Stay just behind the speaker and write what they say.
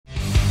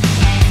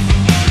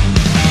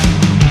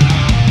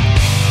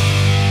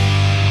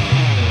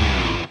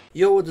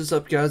Yo, what is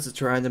up guys, it's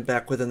Ryan and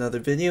back with another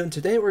video, and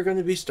today we're going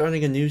to be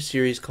starting a new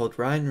series called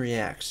Ryan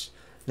Reacts.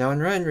 Now in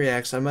Ryan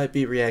Reacts, I might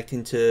be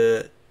reacting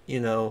to,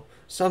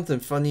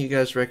 something funny you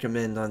guys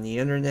recommend on the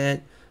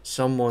internet,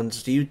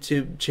 someone's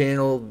YouTube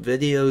channel,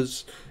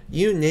 videos,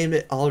 you name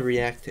it, I'll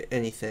react to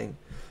anything.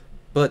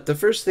 But the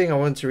first thing I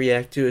want to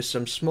react to is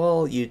some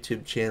small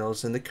YouTube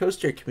channels in the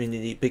coaster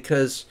community,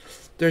 because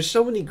there's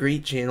so many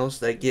great channels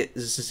that get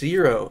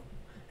zero,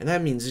 and I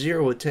mean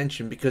zero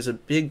attention because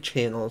of big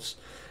channels.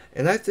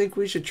 And I think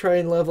we should try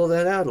and level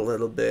that out a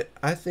little bit.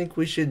 I think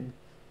we should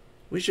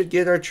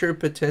get our true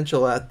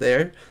potential out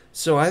there.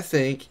 So I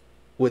think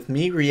with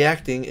me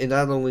reacting, it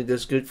not only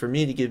does good for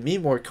me to give me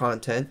more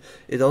content,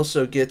 it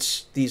also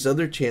gets these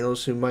other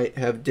channels who might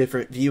have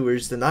different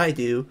viewers than I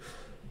do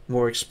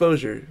more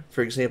exposure.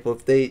 For example,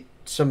 if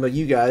some of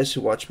you guys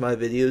who watch my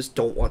videos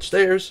don't watch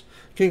theirs,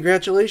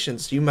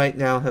 congratulations, you might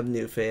now have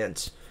new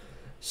fans.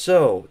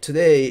 So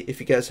today, if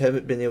you guys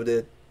haven't been able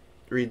to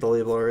read the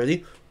label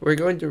already, we're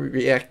going to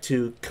react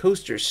to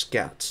Coaster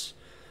Scouts.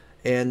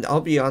 And I'll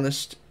be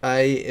honest, I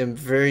am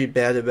very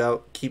bad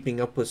about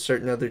keeping up with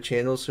certain other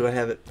channels who I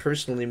haven't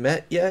personally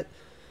met yet,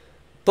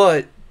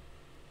 but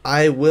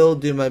I will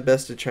do my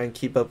best to try and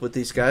keep up with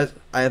these guys.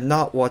 I have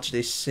not watched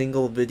a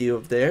single video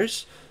of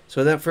theirs,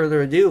 so without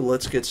further ado,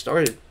 let's get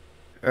started.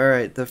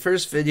 Alright, the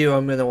first video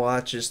I'm going to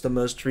watch is the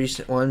most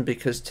recent one,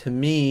 because to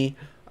me,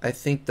 I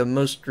think the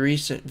most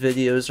recent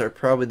videos are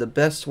probably the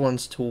best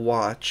ones to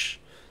watch,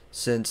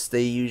 since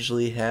they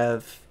usually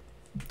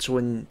it's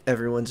when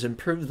everyone's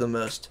improved the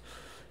most.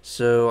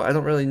 So I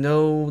don't really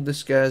know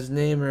this guy's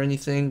name or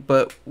anything,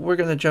 but we're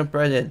gonna jump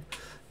right in.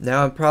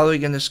 Now I'm probably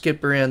gonna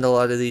skip around a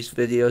lot of these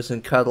videos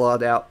and cut a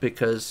lot out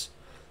because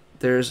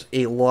there's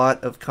a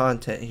lot of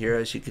content here.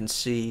 As you can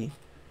see,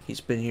 he's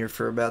been here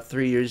for about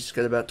 3 years. He's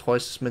got about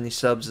twice as many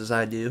subs as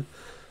I do,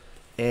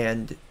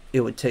 and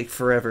it would take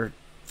forever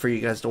for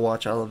you guys to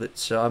watch all of it.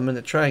 So I'm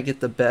gonna try and get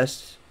the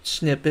best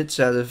snippets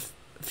out of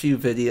a few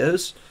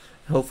videos,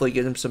 hopefully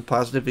get him some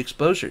positive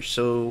exposure.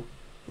 So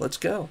let's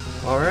go.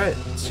 Alright,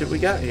 let's see what we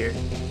got here.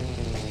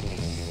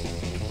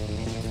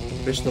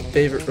 Personal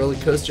favorite roller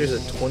coasters of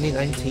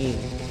 2019.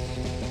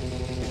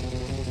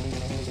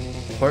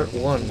 Part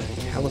 1,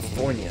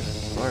 California.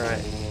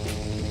 Alright,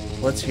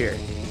 let's hear it.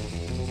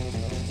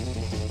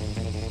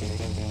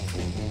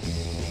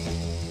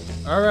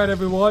 Alright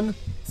everyone,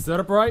 sit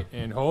up right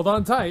and hold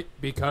on tight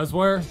because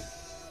we're...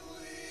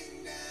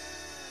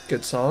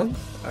 Good song.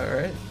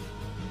 Alright.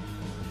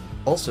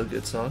 Also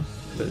good song,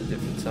 but a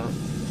different song.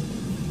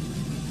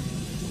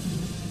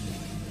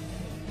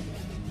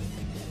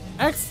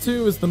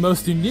 X2 is the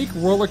most unique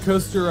roller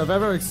coaster I've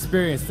ever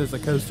experienced as a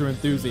coaster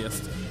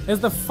enthusiast.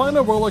 As the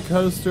final roller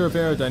coaster of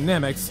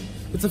aerodynamics,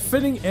 it's a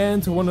fitting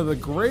end to one of the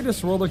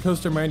greatest roller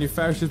coaster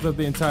manufacturers of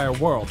the entire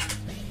world.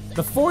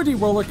 The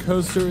 4D roller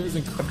coaster is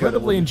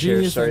incredibly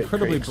ingenious and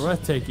incredibly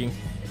breathtaking,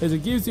 as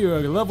it gives you a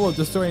level of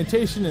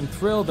disorientation and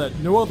thrill that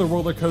no other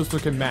roller coaster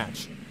can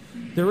match.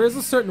 There is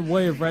a certain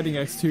way of riding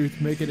X2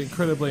 to make it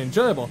incredibly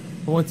enjoyable,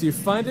 but once you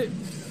find it,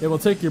 it will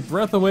take your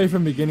breath away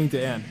from beginning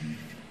to end.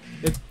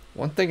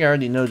 One thing I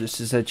already noticed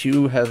is that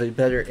you have a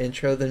better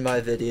intro than my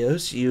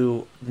videos.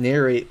 You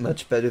narrate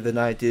much better than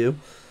I do.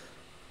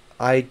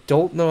 I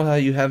don't know how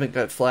you haven't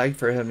got flagged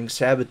for having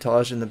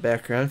sabotage in the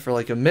background for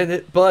like a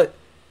minute, but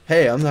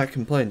hey, I'm not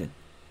complaining.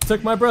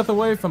 Took my breath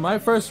away from my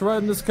first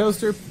ride in this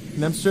coaster,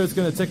 and I'm sure it's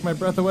going to take my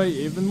breath away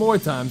even more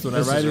times when I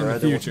ride it in the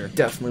future.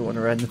 Definitely want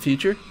to ride in the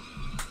future.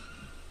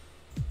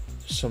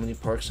 So many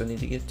parks I need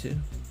to get to.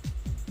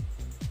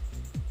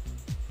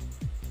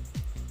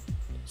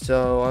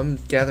 So I'm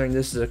gathering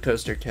this is a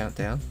coaster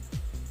countdown.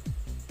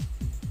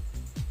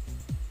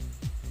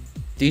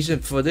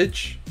 Decent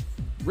footage.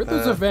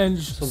 Riddler's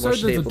Revenge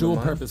served as a dual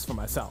purpose for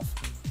myself.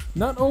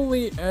 Not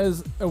only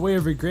as a way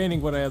of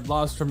regaining what I had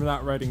lost from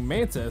not riding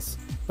Mantis,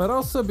 but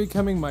also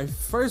becoming my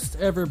first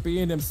ever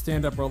B&M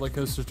stand-up roller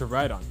coaster to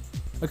ride on.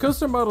 A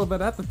coaster model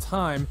that at the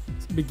time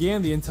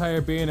began the entire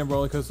B&M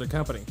roller coaster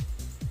company.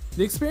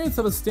 The experience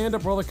of a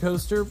stand-up roller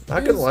coaster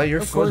not gonna lie,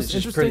 your footage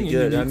is pretty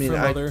good. I mean,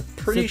 I'm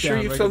pretty sure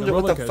you filmed it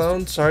with a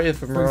phone. Sorry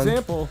if I'm wrong. For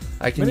example,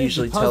 I can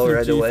usually tell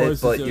right away,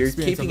 but you're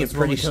keeping it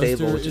pretty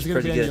stable, which is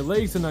pretty good. On your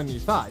legs and on your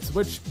thighs,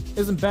 which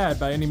isn't bad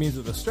by any means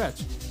of the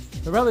stretch,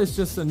 but rather it's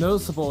just a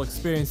noticeable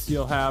experience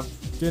you'll have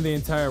during the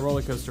entire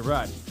roller coaster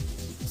ride.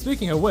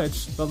 Speaking of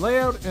which, the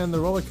layout and the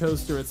roller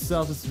coaster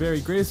itself is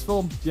very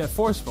graceful yet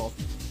forceful,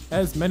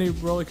 as many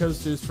roller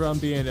coasters from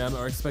B&M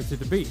are expected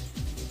to be.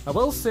 I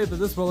will say that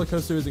this roller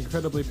coaster is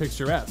incredibly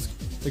picturesque.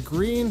 The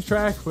green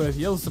track with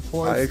yellow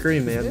supports. I agree,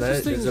 man.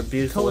 That is a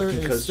beautiful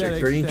looking coaster.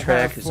 Green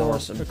track is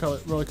awesome. A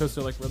roller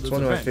coaster like Riddler's It's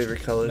one of my Revenge.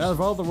 favorite colors. Out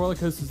of all the roller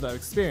coasters that I've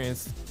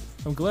experienced,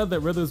 I'm glad that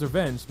Riddler's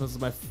Revenge was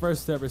my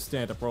first ever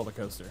stand-up roller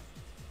coaster.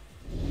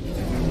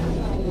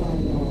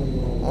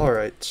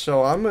 Alright,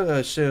 so I'm gonna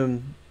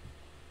assume,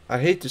 I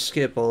hate to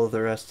skip all of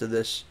the rest of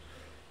this,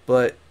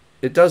 but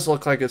it does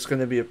look like it's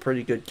gonna be a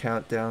pretty good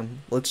countdown.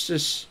 Let's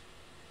just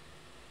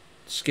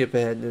skip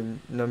ahead to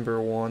number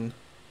 1.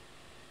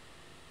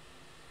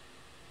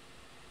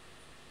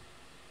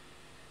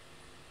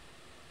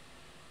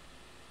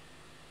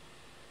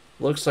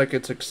 Looks like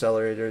its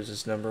accelerators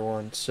is number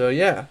 1. So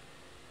yeah,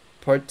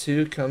 part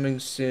 2 coming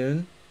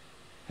soon.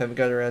 Haven't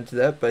got around to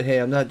that, but hey,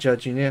 I'm not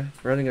judging you.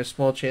 Running a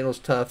small channel is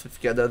tough if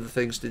you got other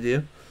things to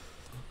do.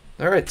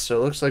 Alright, so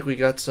it looks like we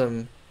got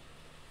some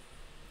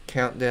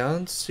countdowns.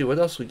 Let's see what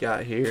else we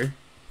got here.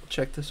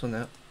 Check this one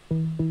out.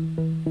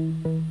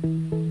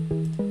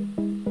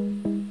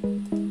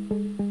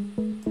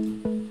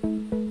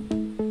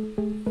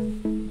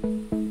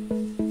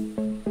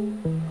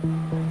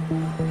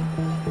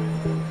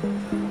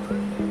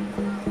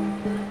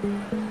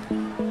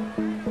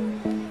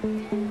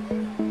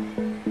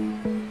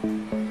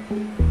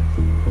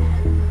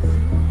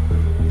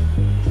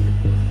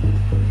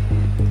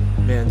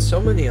 So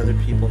many other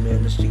people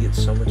manage to get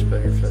so much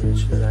better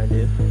footage than I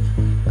do.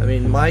 I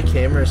mean, my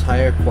camera is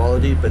higher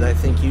quality, but I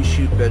think you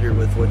shoot better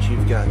with what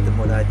you've got than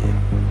what I do.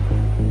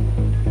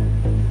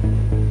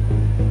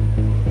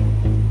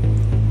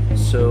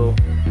 So,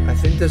 I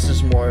think this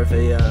is more of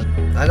a,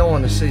 I don't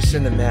want to say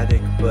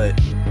cinematic, but,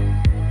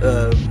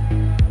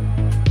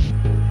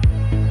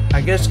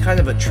 I guess kind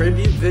of a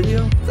tribute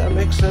video, if that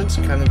makes sense.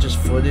 Kind of just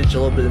footage, a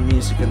little bit of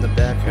music in the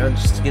background,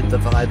 just to get the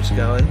vibes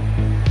going.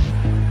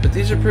 But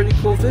these are pretty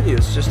cool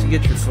videos, just to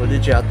get your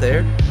footage out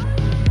there.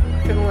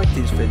 I kind of like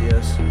these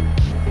videos.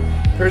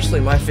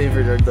 Personally, my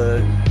favorite are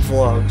the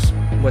vlogs.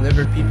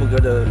 Whenever people go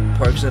to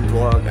parks and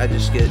vlog, I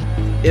just get,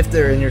 if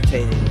they're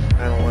entertaining.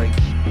 I don't like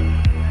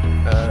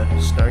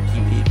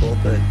snarky people,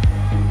 but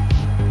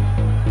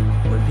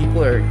when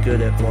people are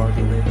good at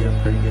vlogging, they do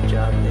a pretty good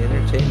job, and they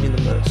entertain me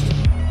the most.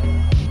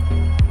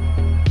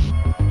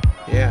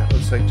 Yeah, it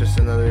looks like just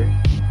another...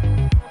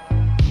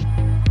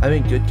 I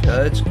mean, good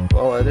cuts,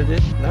 well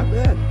edited, not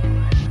bad.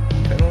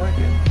 Kinda like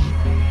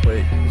it.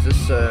 Wait, is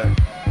this,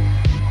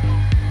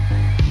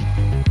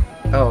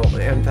 oh,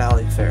 and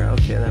Valley Fair.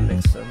 Okay, that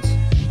makes sense.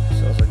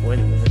 So I was like, wait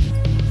a minute.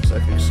 It's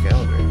like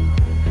Excalibur.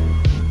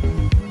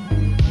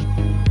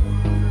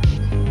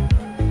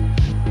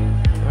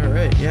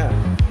 Alright,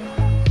 yeah.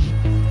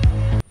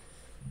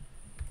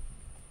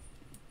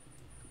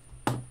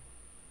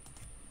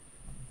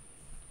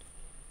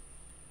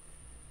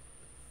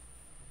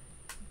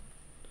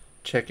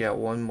 Check out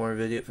one more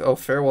video. Oh,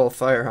 Farewell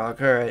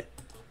Firehawk. Alright.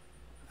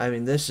 I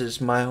mean, this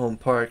is my home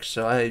park,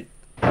 so I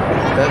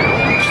better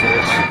watch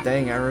this.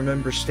 Dang, I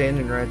remember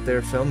standing right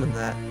there filming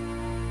that.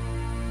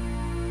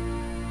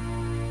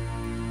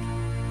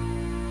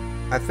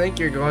 I think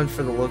you're going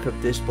for the look of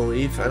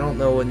disbelief. I don't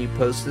know when you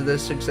posted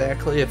this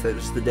exactly, if it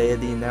was the day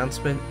of the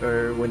announcement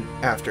or when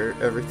after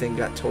everything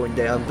got torn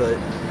down, but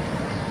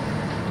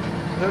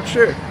not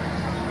sure.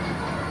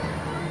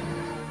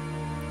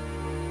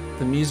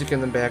 The music in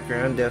the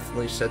background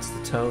definitely sets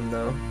the tone,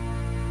 though.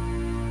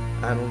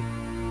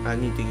 I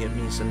need to get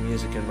me some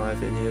music in my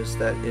videos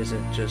that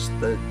isn't just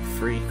the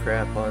free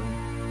crap on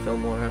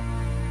Filmora.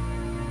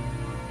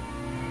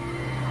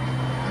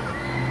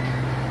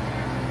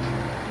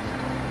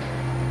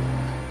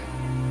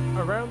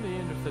 Around the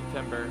end of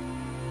September,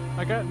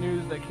 I got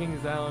news that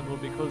Kings Island will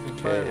be closing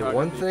Firehawk. Okay,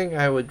 one thing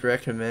I would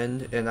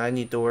recommend, and I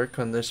need to work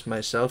on this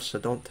myself, so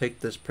don't take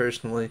this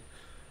personally,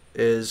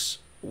 is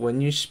when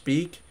you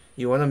speak,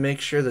 you want to make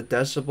sure the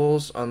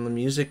decibels on the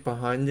music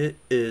behind it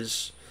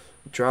is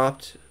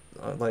dropped.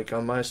 Like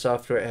on my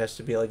software, it has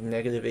to be like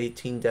negative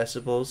 18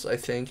 decibels, I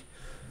think.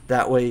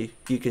 That way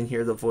you can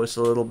hear the voice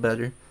a little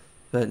better.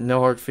 But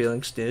no hard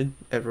feelings, dude.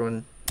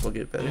 Everyone will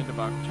get better. End of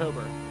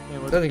October.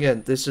 Then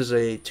again, this is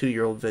a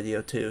 2-year-old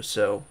video too,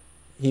 so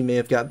he may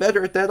have got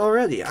better at that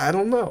already. I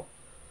don't know.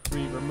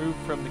 Be removed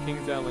from the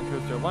Kings Island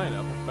coaster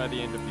lineup by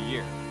the end of the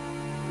year.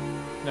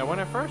 Now, when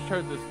I first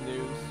heard this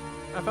news,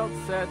 I felt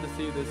sad to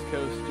see this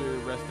coaster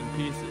rest in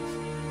pieces.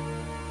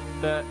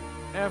 That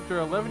after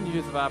 11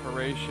 years of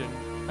operation,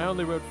 I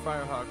only rode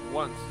Firehawk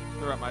once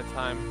throughout my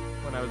time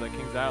when I was at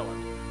Kings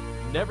Island,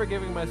 never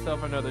giving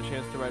myself another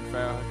chance to ride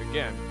Firehawk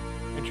again,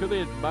 and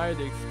truly admired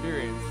the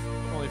experience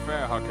only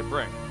Firehawk could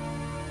bring.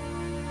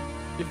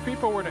 If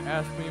people were to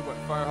ask me what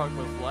Firehawk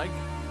was like,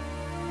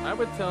 I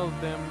would tell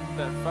them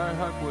that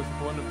Firehawk was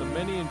one of the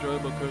many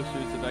enjoyable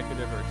coasters that I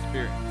could ever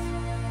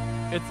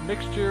experience. Its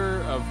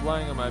mixture of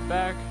lying on my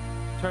back,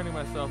 turning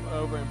myself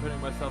over and putting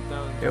myself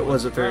down. It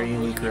was a very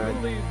unique ride.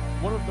 Truly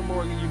one of the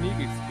more unique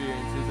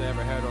experiences I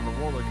ever had on a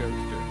roller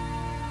coaster.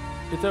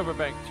 Its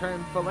overbanked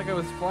turn felt like I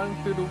was flying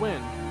through the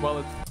wind, while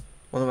its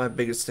one of my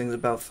biggest things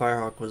about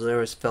Firehawk was I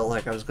always felt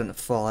like I was going to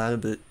fall out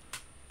of it.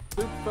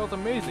 loop felt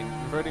amazing,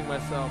 converting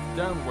myself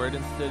downward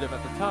instead of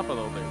at the top of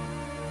the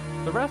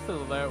loop. The rest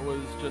of that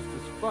was just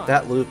as fun.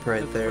 That loop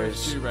right there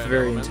is a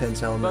very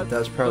intense element. That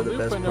was probably the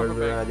best part of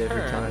the ride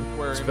every time,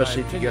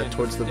 especially if you got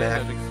towards the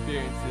back.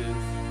 Experiences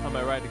on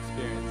my ride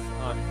experience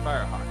on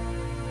Firehawk.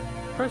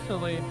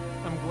 Personally,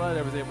 I'm glad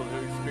I was able to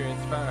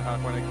experience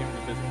Firehawk when I came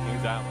to visit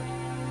Kings Island.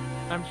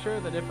 I'm sure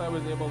that if I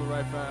was able to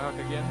ride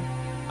Firehawk again,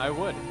 I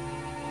would.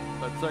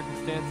 But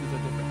circumstances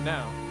are different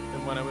now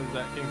than when I was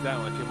at Kings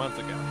Island 2 months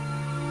ago.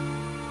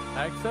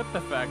 I accept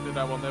the fact that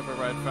I will never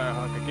ride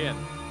Firehawk again,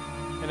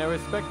 and I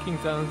respect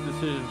Kings Island's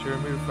decision to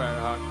remove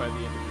Firehawk by the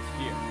end of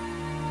this year.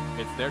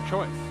 It's their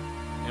choice.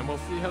 and we'll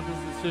see how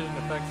this decision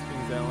affects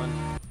Kings Island.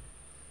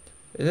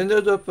 It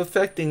ended up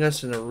affecting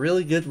us in a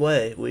really good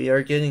way. We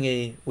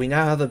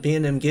now have a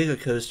B&M Giga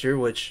Coaster,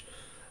 which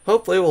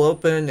hopefully will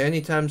open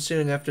anytime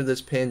soon after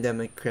this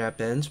pandemic crap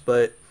ends.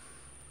 But,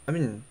 I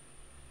mean,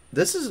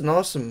 this is an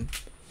awesome...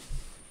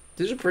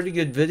 These are pretty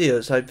good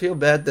videos. I feel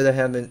bad that I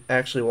haven't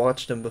actually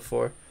watched them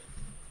before.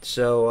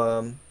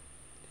 So,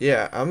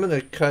 yeah, I'm going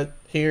to cut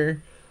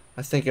here.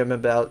 I think I'm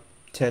about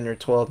 10 or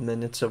 12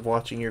 minutes of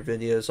watching your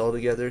videos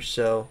altogether,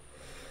 so...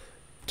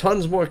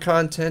 Tons more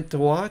content to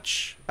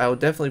watch. I will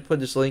definitely put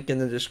this link in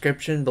the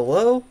description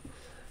below,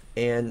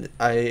 and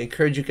I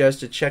encourage you guys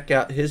to check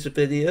out his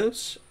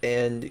videos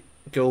and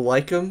go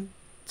like them,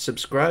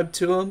 subscribe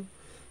to them,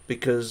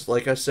 because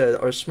like I said,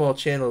 our small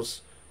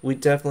channels, we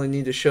definitely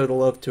need to show the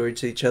love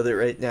towards each other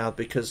right now,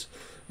 because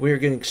we are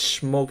getting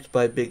smoked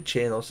by big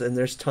channels and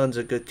there's tons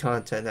of good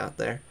content out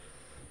there.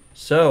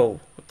 So,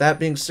 with that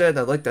being said,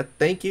 I'd like to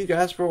thank you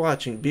guys for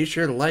watching. Be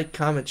sure to like,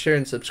 comment, share,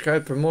 and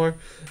subscribe for more.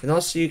 And I'll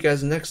see you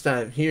guys next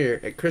time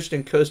here at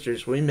Christian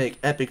Coasters. We make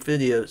epic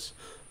videos.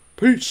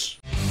 Peace!